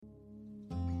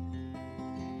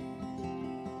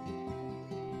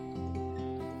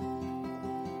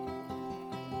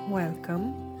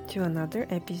Welcome to another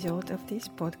episode of this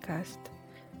podcast.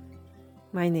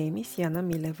 My name is Jana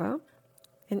Mileva,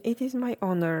 and it is my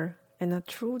honor and a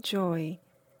true joy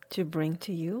to bring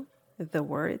to you the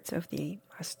words of the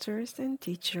masters and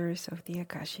teachers of the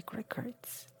Akashic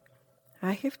Records.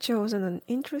 I have chosen an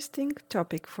interesting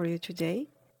topic for you today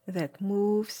that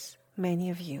moves many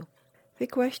of you. The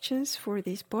questions for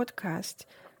this podcast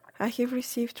I have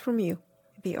received from you,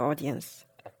 the audience.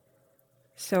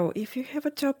 So if you have a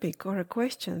topic or a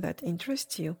question that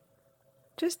interests you,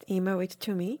 just email it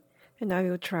to me and I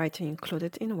will try to include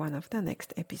it in one of the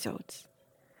next episodes.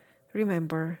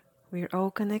 Remember, we're all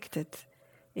connected.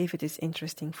 If it is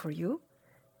interesting for you,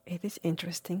 it is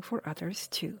interesting for others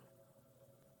too.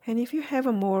 And if you have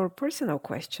a more personal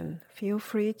question, feel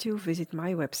free to visit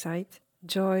my website,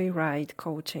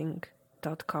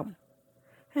 joyridecoaching.com,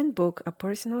 and book a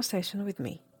personal session with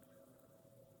me.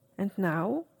 And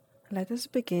now, let us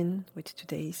begin with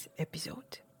today's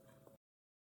episode.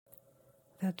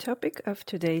 The topic of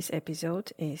today's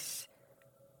episode is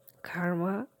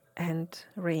karma and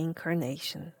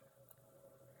reincarnation.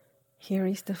 Here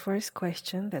is the first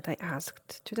question that I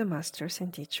asked to the masters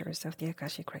and teachers of the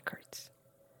Akashic Records.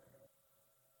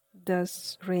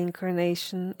 Does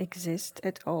reincarnation exist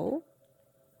at all,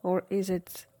 or is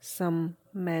it some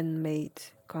man-made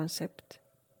concept?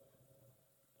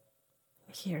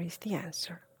 Here is the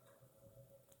answer.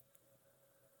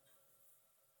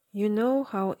 You know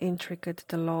how intricate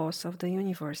the laws of the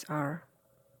universe are.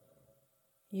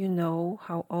 You know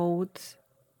how old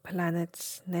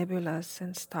planets, nebulas,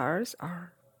 and stars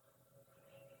are.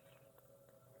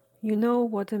 You know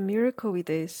what a miracle it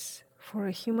is for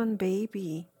a human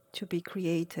baby to be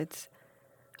created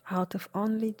out of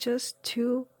only just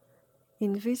two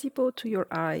invisible to your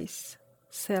eyes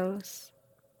cells.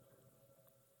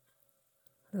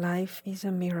 Life is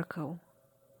a miracle.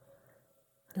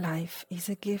 Life is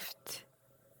a gift.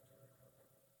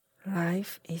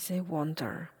 Life is a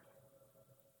wonder.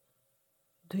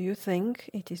 Do you think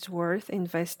it is worth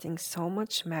investing so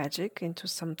much magic into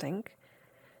something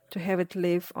to have it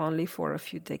live only for a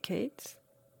few decades?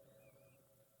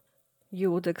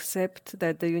 You would accept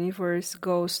that the universe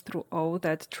goes through all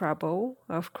that trouble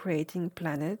of creating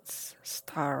planets,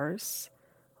 stars,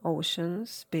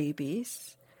 oceans,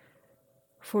 babies,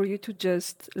 for you to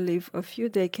just live a few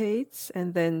decades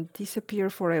and then disappear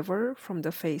forever from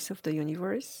the face of the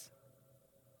universe?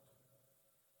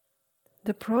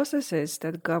 The processes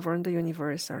that govern the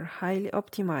universe are highly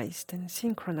optimized and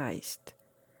synchronized.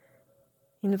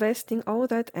 Investing all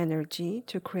that energy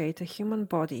to create a human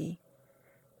body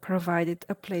provided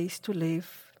a place to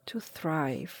live, to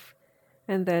thrive,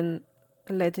 and then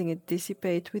letting it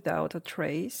dissipate without a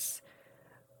trace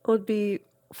would be,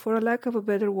 for a lack of a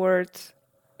better word,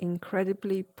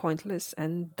 incredibly pointless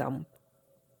and dumb.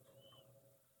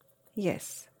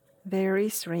 Yes, there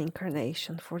is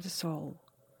reincarnation for the soul.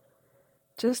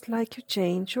 Just like you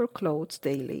change your clothes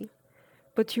daily,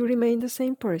 but you remain the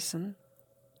same person,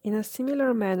 in a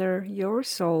similar manner your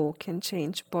soul can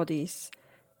change bodies,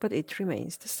 but it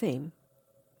remains the same.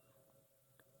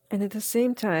 And at the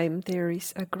same time, there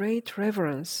is a great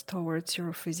reverence towards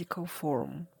your physical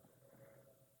form.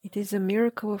 It is a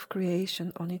miracle of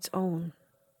creation on its own.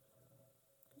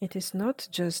 It is not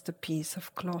just a piece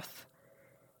of cloth.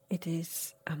 It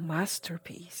is a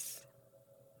masterpiece.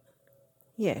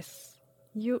 Yes,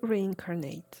 you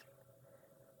reincarnate.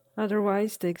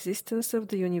 Otherwise, the existence of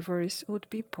the universe would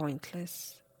be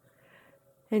pointless.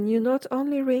 And you not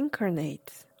only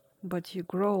reincarnate, but you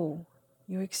grow,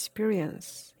 you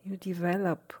experience, you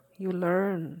develop, you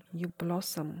learn, you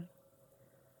blossom.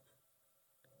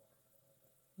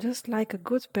 Just like a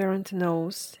good parent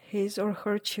knows his or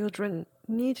her children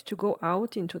need to go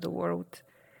out into the world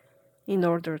in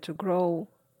order to grow,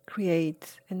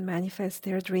 create, and manifest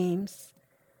their dreams,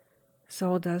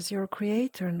 so does your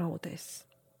Creator know this.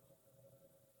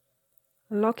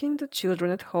 Locking the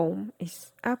children at home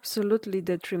is absolutely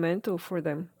detrimental for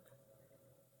them.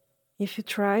 If you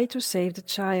try to save the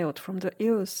child from the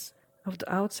ills of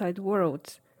the outside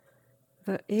world,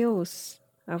 the ills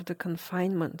of the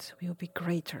confinement will be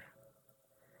greater.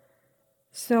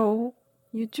 So,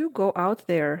 you do go out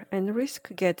there and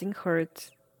risk getting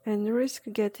hurt, and risk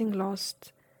getting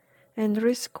lost, and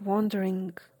risk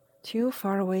wandering too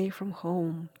far away from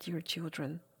home, dear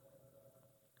children.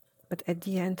 But at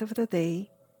the end of the day,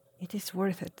 it is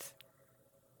worth it,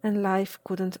 and life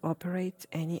couldn't operate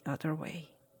any other way.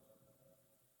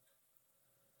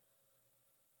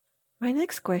 My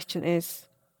next question is,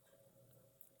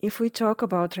 if we talk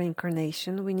about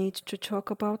reincarnation, we need to talk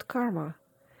about karma.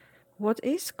 What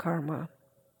is karma?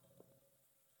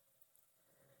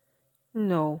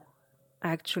 No,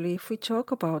 actually, if we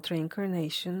talk about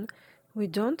reincarnation, we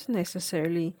don't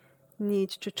necessarily need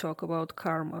to talk about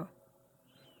karma.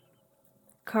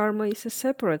 Karma is a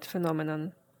separate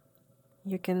phenomenon.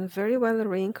 You can very well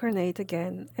reincarnate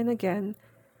again and again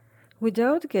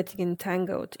without getting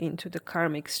entangled into the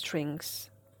karmic strings.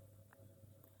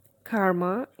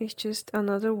 Karma is just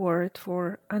another word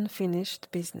for unfinished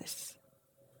business.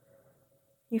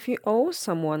 If you owe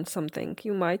someone something,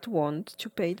 you might want to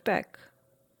pay it back.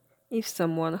 If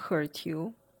someone hurt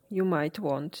you, you might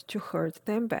want to hurt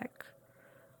them back.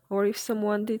 Or if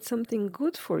someone did something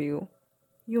good for you,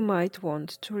 you might want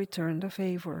to return the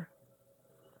favor.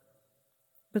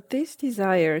 But this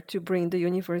desire to bring the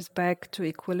universe back to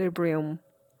equilibrium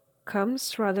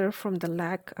comes rather from the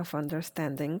lack of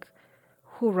understanding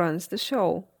who runs the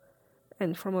show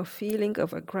and from a feeling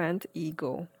of a grand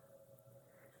ego.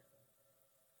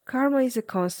 Karma is a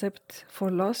concept for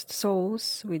lost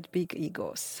souls with big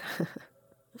egos.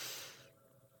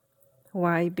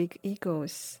 Why big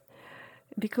egos?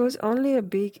 Because only a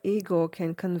big ego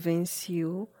can convince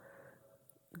you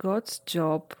God's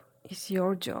job is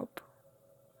your job.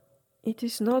 It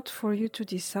is not for you to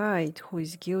decide who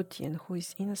is guilty and who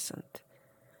is innocent.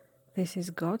 This is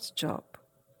God's job.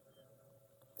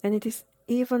 And it is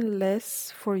even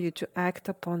less for you to act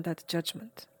upon that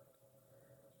judgment.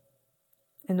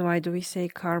 And why do we say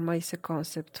karma is a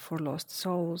concept for lost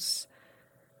souls?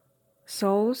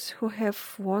 Souls who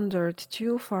have wandered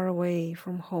too far away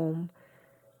from home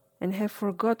and have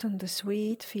forgotten the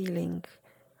sweet feeling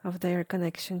of their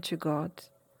connection to God,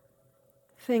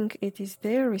 think it is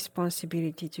their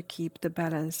responsibility to keep the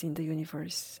balance in the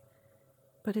universe.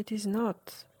 But it is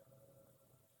not.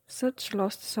 Such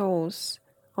lost souls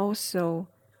also,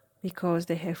 because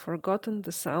they have forgotten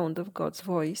the sound of God's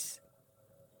voice,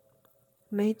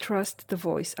 may trust the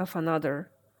voice of another,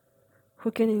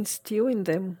 who can instill in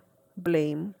them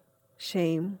blame,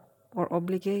 shame, or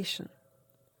obligation.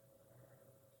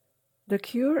 The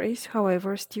cure is,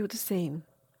 however, still the same: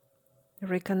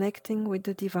 reconnecting with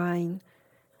the divine,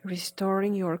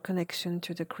 restoring your connection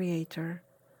to the Creator,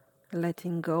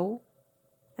 letting go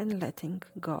and letting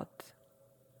God.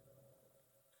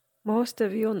 Most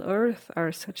of you on earth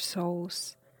are such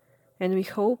souls, and we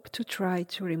hope to try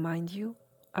to remind you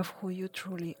of who you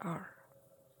truly are.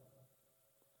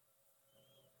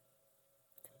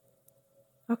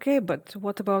 Okay, but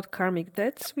what about karmic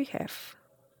debts we have?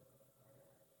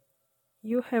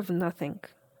 You have nothing,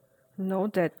 no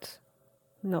debt,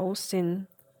 no sin,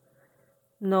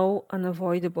 no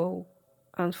unavoidable,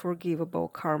 unforgivable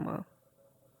karma.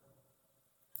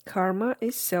 Karma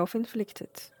is self-inflicted.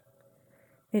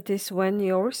 It is when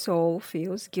your soul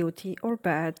feels guilty or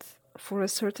bad for a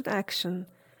certain action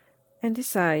and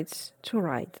decides to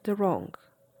right the wrong.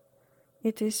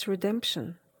 It is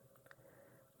redemption.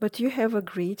 But you have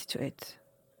agreed to it.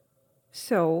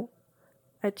 So,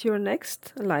 at your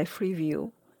next life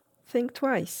review, think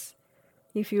twice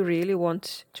if you really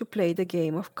want to play the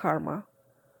game of karma,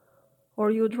 or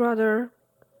you'd rather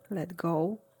let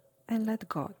go and let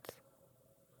God.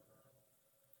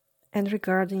 And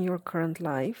regarding your current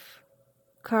life,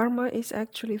 karma is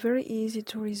actually very easy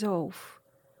to resolve.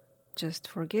 Just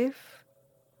forgive,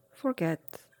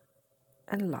 forget,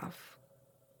 and love.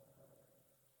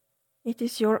 It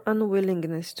is your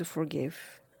unwillingness to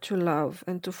forgive, to love,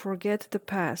 and to forget the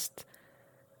past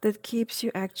that keeps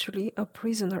you actually a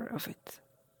prisoner of it.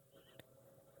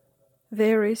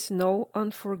 There is no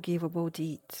unforgivable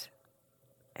deed.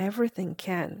 Everything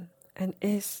can and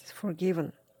is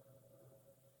forgiven.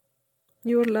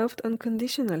 You are loved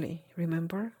unconditionally,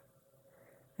 remember?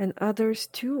 And others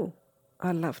too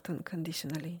are loved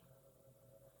unconditionally.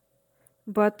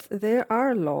 But there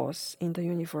are laws in the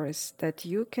universe that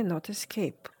you cannot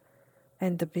escape,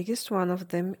 and the biggest one of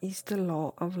them is the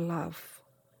law of love.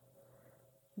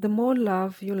 The more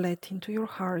love you let into your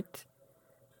heart,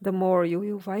 the more you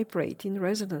will vibrate in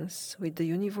resonance with the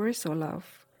universal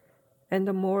love, and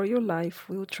the more your life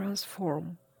will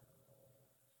transform.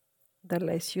 The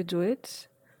less you do it,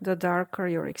 the darker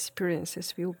your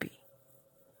experiences will be.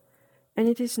 And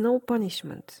it is no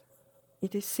punishment.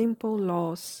 It is simple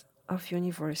laws of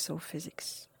universal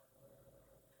physics.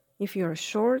 If you are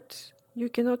short, you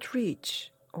cannot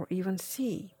reach or even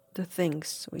see the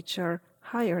things which are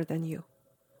higher than you.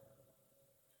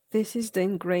 This is the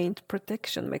ingrained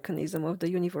protection mechanism of the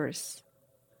universe.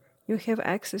 You have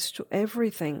access to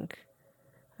everything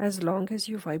as long as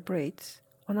you vibrate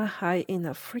on a high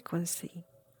enough frequency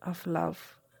of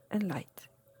love and light.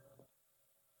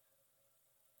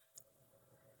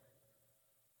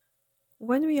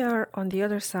 When we are on the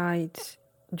other side,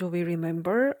 do we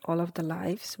remember all of the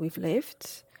lives we've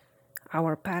lived?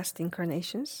 our past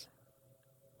incarnations?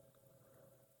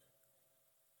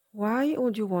 Why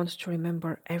would you want to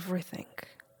remember everything?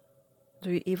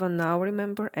 Do you even now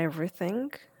remember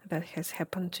everything that has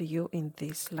happened to you in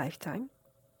this lifetime?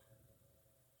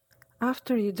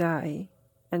 After you die,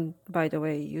 and by the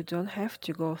way, you don't have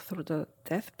to go through the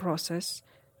death process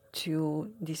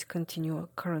to discontinue a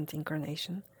current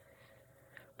incarnation.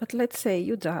 But let's say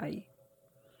you die.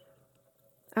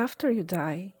 After you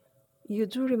die, you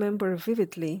do remember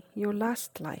vividly your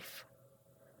last life.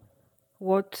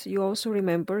 What you also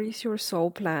remember is your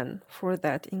soul plan for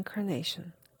that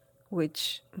incarnation,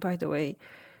 which, by the way,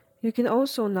 you can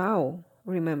also now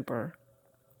remember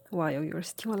while you're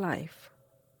still alive.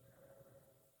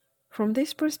 From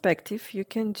this perspective, you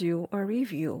can do a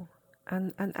review,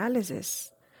 an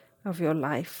analysis of your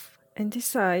life, and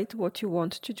decide what you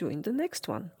want to do in the next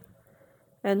one,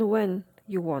 and when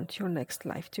you want your next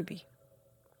life to be,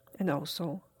 and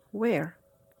also where.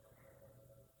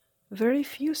 Very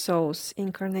few souls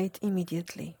incarnate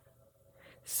immediately.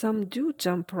 Some do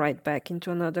jump right back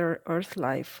into another earth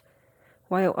life,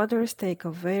 while others take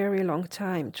a very long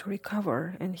time to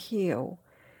recover and heal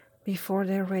before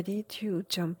they're ready to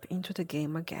jump into the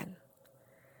game again.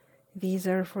 These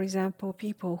are, for example,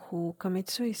 people who commit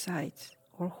suicide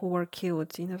or who were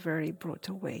killed in a very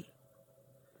brutal way.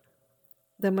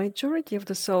 The majority of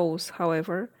the souls,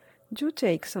 however, do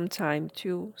take some time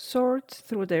to sort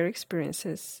through their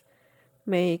experiences,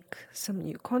 make some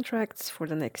new contracts for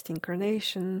the next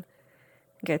incarnation,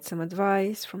 get some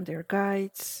advice from their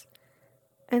guides,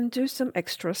 and do some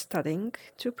extra studying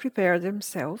to prepare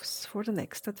themselves for the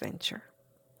next adventure.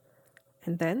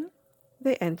 And then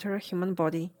they enter a human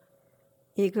body,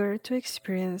 eager to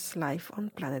experience life on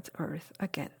planet Earth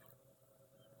again.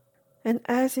 And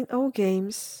as in all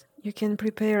games, you can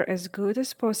prepare as good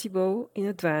as possible in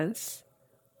advance,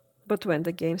 but when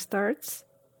the game starts,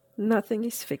 nothing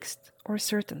is fixed or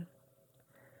certain.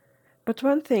 But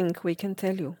one thing we can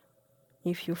tell you,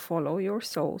 if you follow your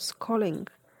soul's calling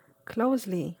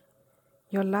closely,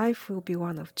 your life will be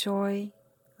one of joy,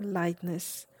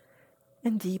 lightness,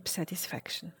 and deep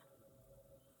satisfaction.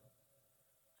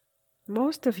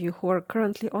 Most of you who are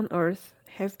currently on Earth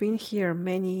have been here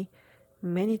many,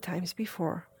 many times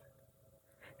before.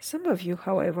 Some of you,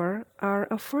 however, are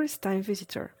a first-time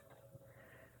visitor.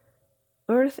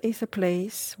 Earth is a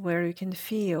place where you can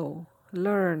feel,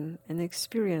 learn, and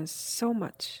experience so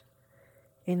much.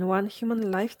 In one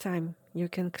human lifetime, you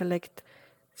can collect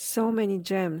so many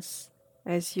gems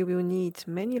as you will need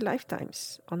many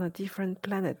lifetimes on a different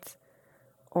planet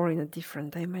or in a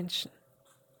different dimension.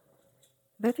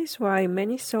 That is why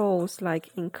many souls like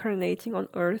incarnating on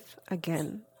Earth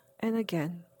again and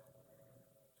again.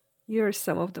 You are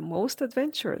some of the most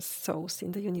adventurous souls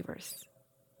in the universe.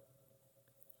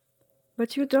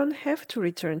 But you don't have to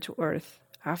return to Earth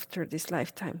after this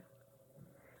lifetime.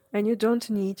 And you don't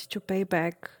need to pay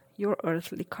back your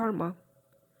earthly karma.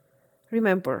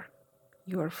 Remember,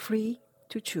 you are free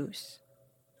to choose.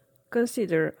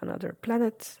 Consider another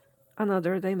planet,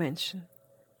 another dimension,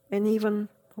 and even,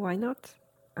 why not,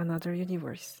 another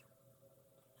universe.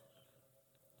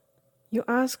 You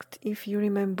asked if you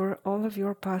remember all of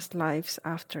your past lives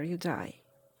after you die.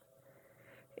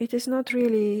 It is not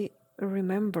really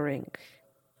remembering.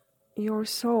 Your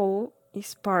soul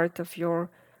is part of your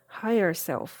higher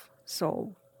self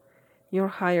soul. Your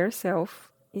higher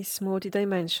self is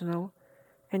multidimensional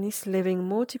and is living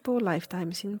multiple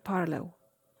lifetimes in parallel.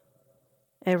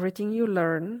 Everything you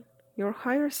learn, your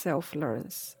higher self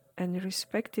learns, and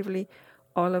respectively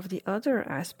all of the other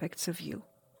aspects of you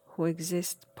who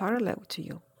exist parallel to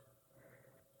you.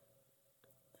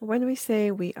 When we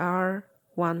say we are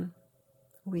one,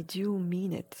 we do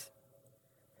mean it.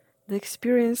 The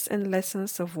experience and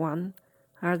lessons of one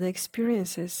are the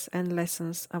experiences and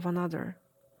lessons of another,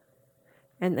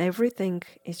 and everything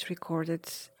is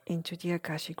recorded into the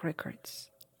Akashic records.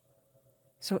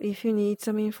 So if you need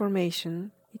some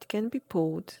information, it can be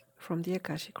pulled from the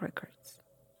Akashic records.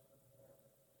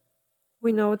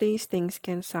 We know these things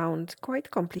can sound quite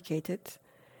complicated.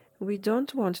 We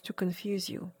don't want to confuse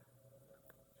you.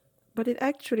 But it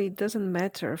actually doesn't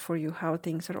matter for you how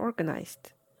things are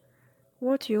organized.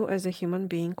 What you as a human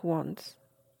being want,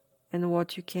 and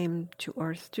what you came to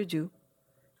Earth to do,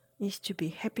 is to be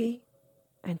happy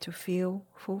and to feel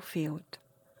fulfilled.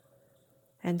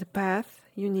 And the path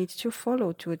you need to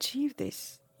follow to achieve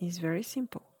this is very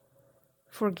simple.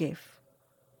 Forgive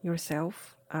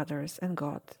yourself, others, and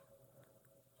God.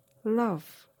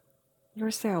 Love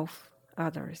yourself,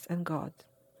 others, and God.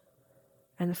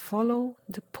 And follow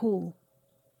the pull.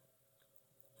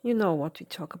 You know what we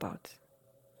talk about.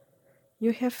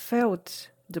 You have felt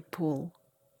the pull.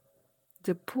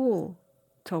 The pull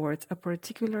towards a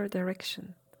particular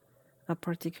direction, a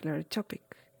particular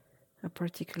topic, a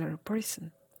particular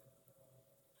person.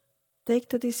 Take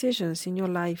the decisions in your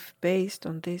life based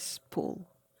on this pull,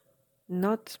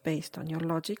 not based on your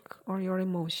logic or your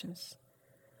emotions.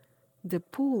 The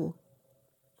pull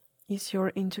is your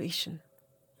intuition,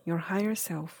 your higher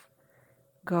self,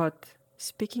 God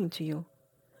speaking to you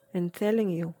and telling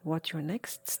you what your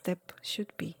next step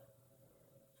should be.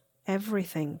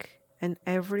 Everything and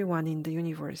everyone in the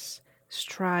universe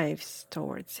strives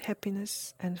towards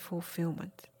happiness and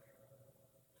fulfillment.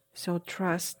 So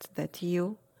trust that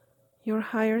you, your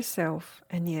higher self,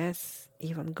 and yes,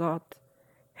 even God,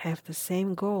 have the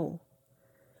same goal.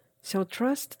 So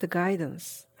trust the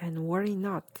guidance and worry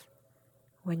not.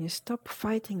 When you stop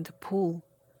fighting the pull,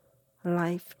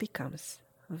 life becomes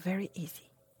very easy.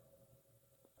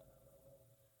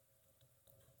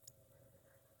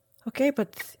 Okay,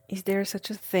 but is there such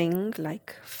a thing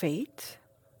like fate?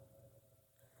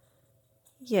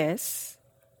 Yes,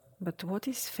 but what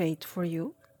is fate for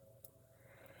you?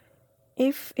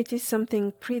 If it is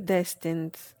something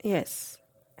predestined, yes,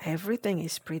 everything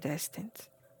is predestined.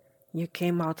 You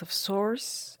came out of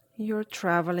Source, you're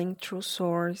traveling through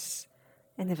Source,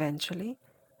 and eventually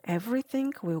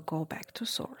everything will go back to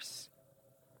Source.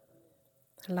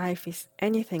 Life is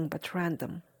anything but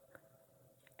random.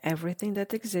 Everything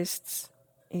that exists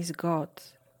is God,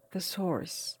 the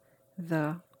Source,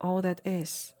 the all that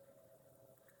is.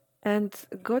 And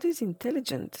God is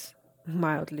intelligent,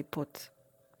 mildly put.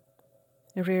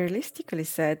 Realistically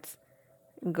said,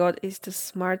 God is the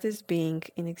smartest being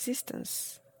in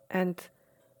existence, and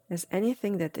as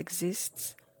anything that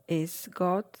exists is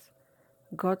God,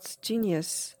 God's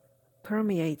genius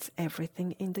permeates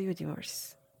everything in the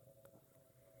universe.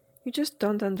 You just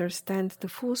don't understand the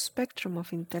full spectrum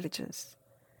of intelligence,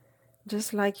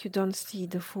 just like you don't see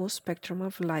the full spectrum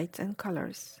of light and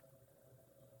colors.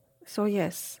 So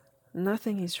yes,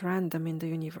 nothing is random in the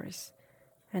universe,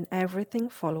 and everything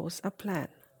follows a plan,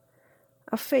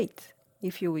 a fate,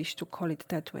 if you wish to call it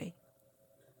that way.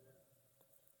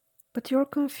 But your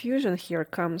confusion here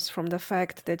comes from the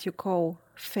fact that you call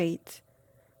fate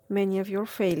many of your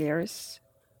failures,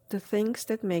 the things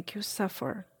that make you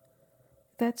suffer.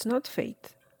 That's not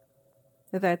fate.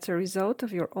 That's a result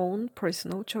of your own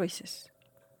personal choices.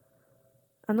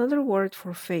 Another word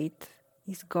for fate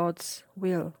is God's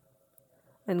will.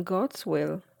 And God's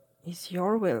will is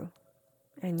your will.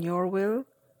 And your will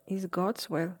is God's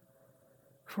will.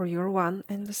 For you're one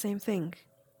and the same thing.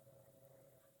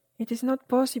 It is not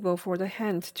possible for the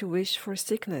hand to wish for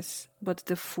sickness, but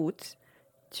the foot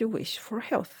to wish for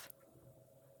health.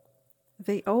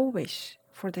 They all wish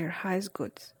for their highest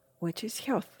good, which is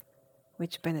health,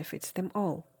 which benefits them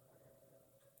all.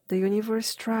 The universe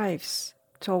strives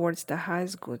towards the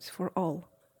highest good for all.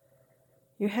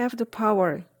 You have the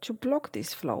power to block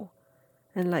this flow,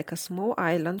 and like a small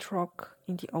island rock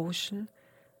in the ocean,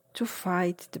 to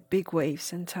fight the big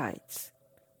waves and tides.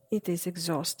 It is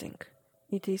exhausting,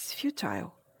 it is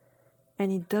futile,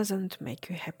 and it doesn't make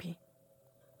you happy.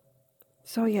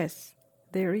 So yes,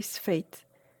 there is fate,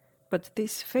 but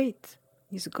this fate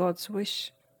is God's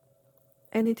wish,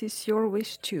 and it is your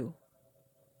wish too.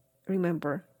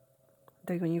 Remember,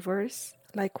 the universe,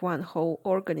 like one whole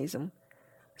organism,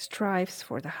 strives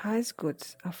for the highest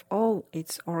goods of all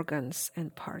its organs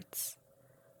and parts.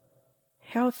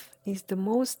 Health is the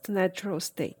most natural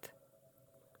state.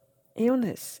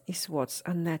 Illness is what's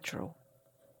unnatural.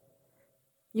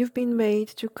 You've been made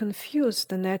to confuse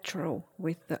the natural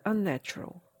with the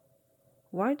unnatural.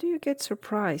 Why do you get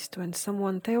surprised when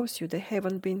someone tells you they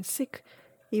haven't been sick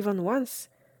even once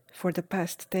for the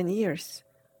past 10 years?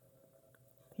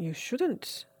 You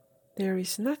shouldn't. There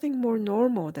is nothing more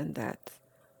normal than that.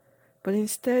 But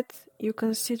instead, you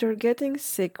consider getting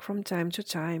sick from time to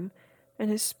time, and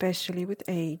especially with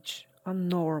age, a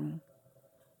norm.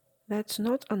 That's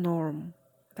not a norm.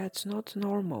 That's not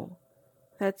normal.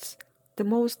 That's the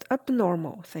most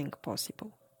abnormal thing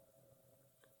possible.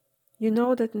 You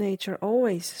know that nature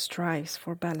always strives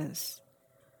for balance.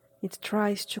 It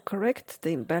tries to correct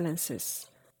the imbalances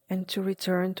and to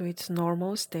return to its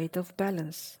normal state of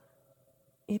balance.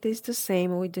 It is the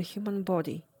same with the human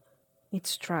body. It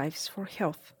strives for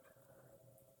health.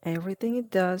 Everything it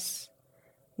does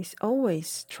is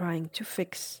always trying to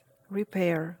fix,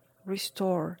 repair,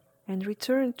 restore, and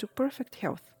return to perfect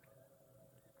health.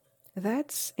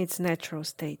 That's its natural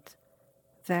state.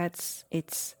 That's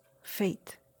its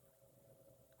fate.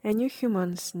 And you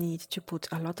humans need to put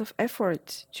a lot of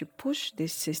effort to push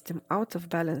this system out of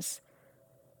balance.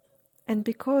 And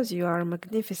because you are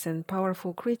magnificent,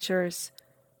 powerful creatures,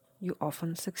 you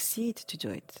often succeed to do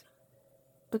it.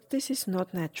 But this is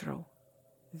not natural.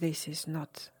 This is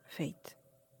not fate.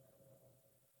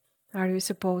 Are you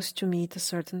supposed to meet a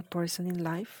certain person in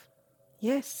life?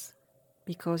 Yes,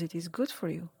 because it is good for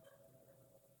you.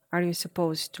 Are you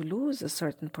supposed to lose a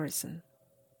certain person?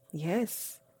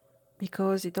 Yes,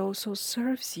 because it also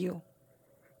serves you,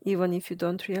 even if you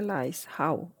don't realize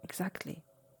how exactly.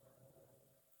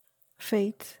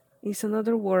 Fate is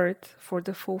another word for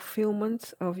the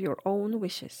fulfillment of your own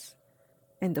wishes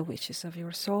and the wishes of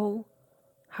your soul,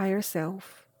 higher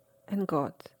self, and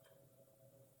God.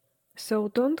 So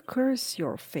don't curse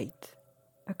your fate.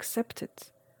 Accept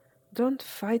it. Don't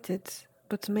fight it,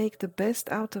 but make the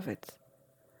best out of it.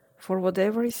 For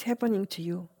whatever is happening to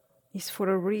you is for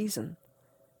a reason,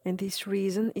 and this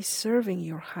reason is serving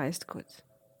your highest good.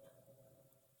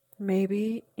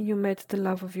 Maybe you met the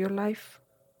love of your life.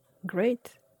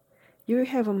 Great. You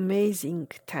have amazing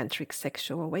tantric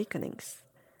sexual awakenings.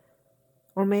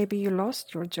 Or maybe you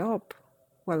lost your job.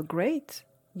 Well, great.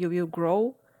 You will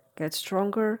grow, get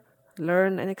stronger,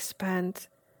 learn and expand,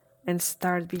 and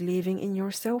start believing in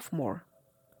yourself more.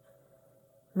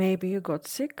 Maybe you got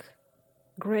sick.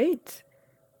 Great.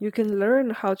 You can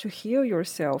learn how to heal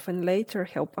yourself and later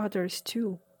help others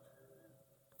too.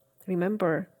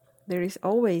 Remember, there is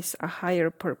always a higher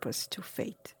purpose to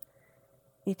fate.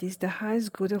 It is the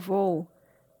highest good of all,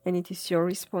 and it is your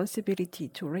responsibility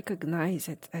to recognize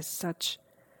it as such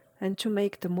and to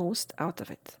make the most out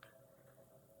of it.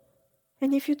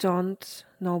 And if you don't,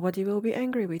 nobody will be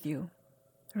angry with you.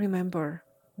 Remember,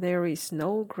 there is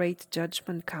no great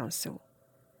judgment council.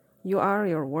 You are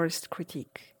your worst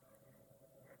critique.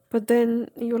 But then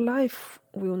your life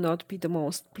will not be the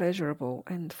most pleasurable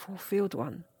and fulfilled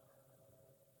one.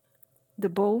 The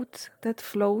boat that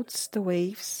floats the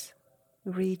waves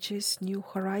reaches new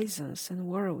horizons and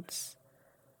worlds.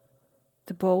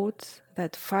 The boat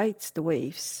that fights the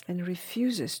waves and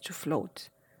refuses to float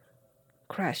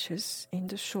crashes in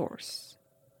the shores.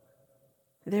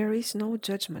 There is no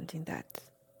judgment in that.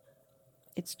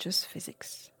 It's just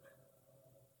physics.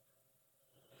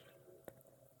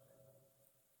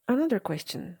 Another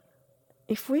question.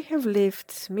 If we have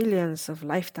lived millions of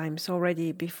lifetimes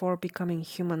already before becoming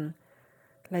human,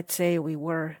 let's say we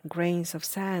were grains of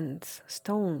sand,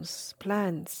 stones,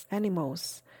 plants,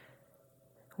 animals,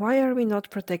 why are we not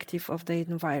protective of the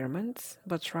environment,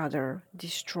 but rather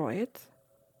destroy it?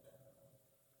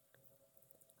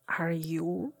 Are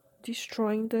you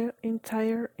destroying the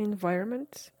entire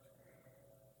environment?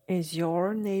 Is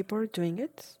your neighbor doing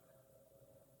it?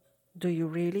 Do you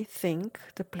really think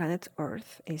the planet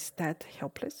Earth is that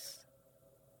helpless?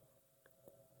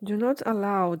 Do not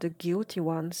allow the guilty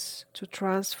ones to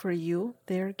transfer you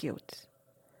their guilt.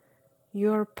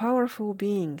 You are powerful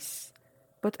beings,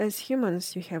 but as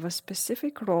humans you have a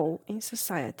specific role in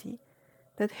society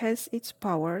that has its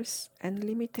powers and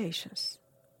limitations.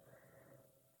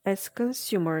 As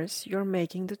consumers, you're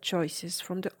making the choices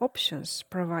from the options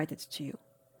provided to you.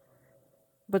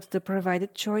 But the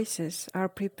provided choices are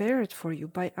prepared for you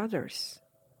by others.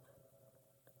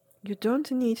 You don't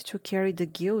need to carry the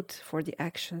guilt for the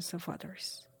actions of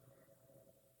others.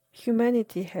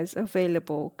 Humanity has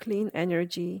available clean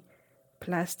energy,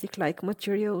 plastic-like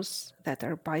materials that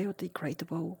are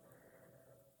biodegradable,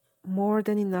 more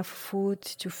than enough food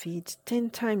to feed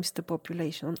 10 times the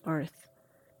population on Earth.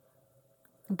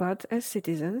 But as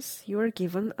citizens, you are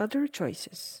given other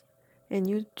choices, and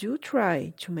you do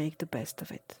try to make the best of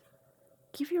it.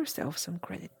 Give yourself some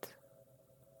credit.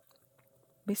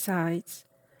 Besides,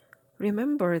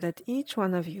 remember that each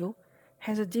one of you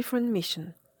has a different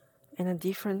mission and a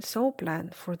different soul plan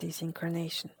for this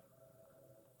incarnation.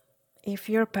 If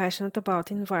you're passionate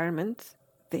about environment,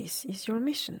 this is your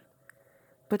mission.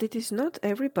 But it is not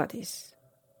everybody's.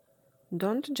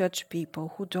 Don't judge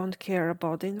people who don't care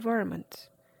about the environment.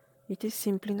 It is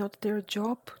simply not their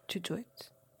job to do it.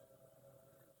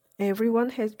 Everyone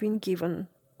has been given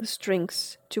the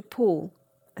strings to pull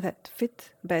that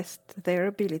fit best their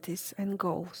abilities and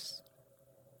goals.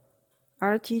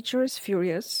 Are teachers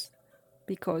furious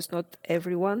because not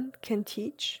everyone can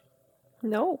teach?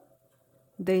 No.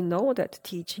 They know that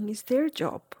teaching is their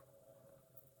job.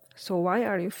 So why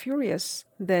are you furious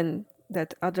then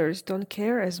that others don't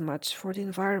care as much for the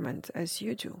environment as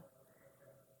you do?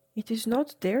 It is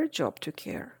not their job to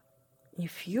care.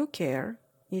 If you care,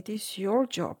 it is your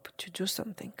job to do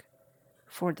something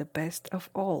for the best of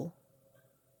all.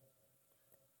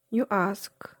 You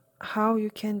ask how you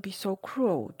can be so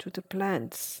cruel to the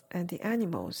plants and the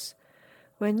animals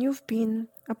when you've been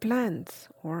a plant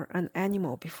or an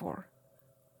animal before.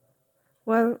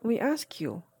 Well, we ask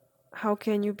you, how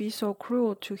can you be so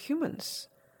cruel to humans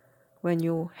when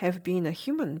you have been a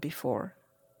human before,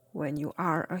 when you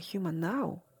are a human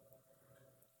now.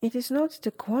 It is not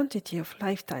the quantity of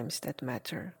lifetimes that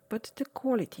matter, but the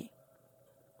quality.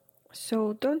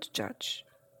 So don't judge.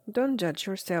 Don't judge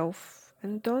yourself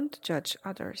and don't judge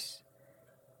others.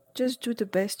 Just do the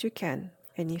best you can,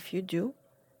 and if you do,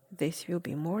 this will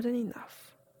be more than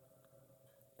enough.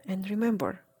 And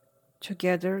remember,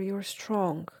 together you're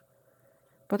strong,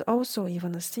 but also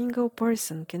even a single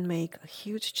person can make a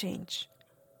huge change.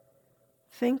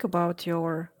 Think about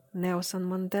your Nelson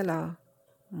Mandela,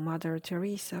 Mother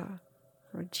Teresa,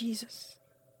 or Jesus.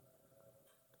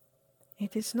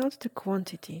 It is not the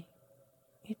quantity,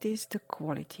 it is the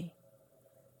quality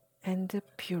and the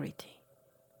purity.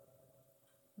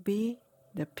 Be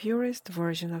the purest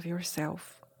version of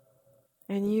yourself,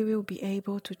 and you will be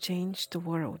able to change the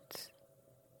world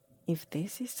if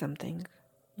this is something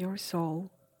your soul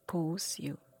pulls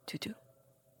you to do.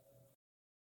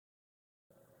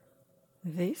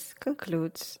 This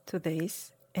concludes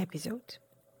today's episode.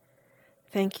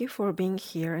 Thank you for being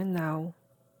here and now.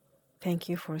 Thank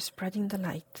you for spreading the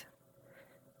light.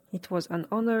 It was an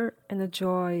honor and a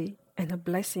joy and a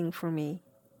blessing for me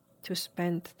to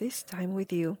spend this time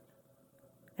with you,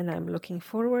 and I'm looking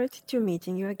forward to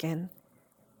meeting you again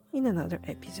in another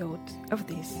episode of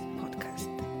this podcast.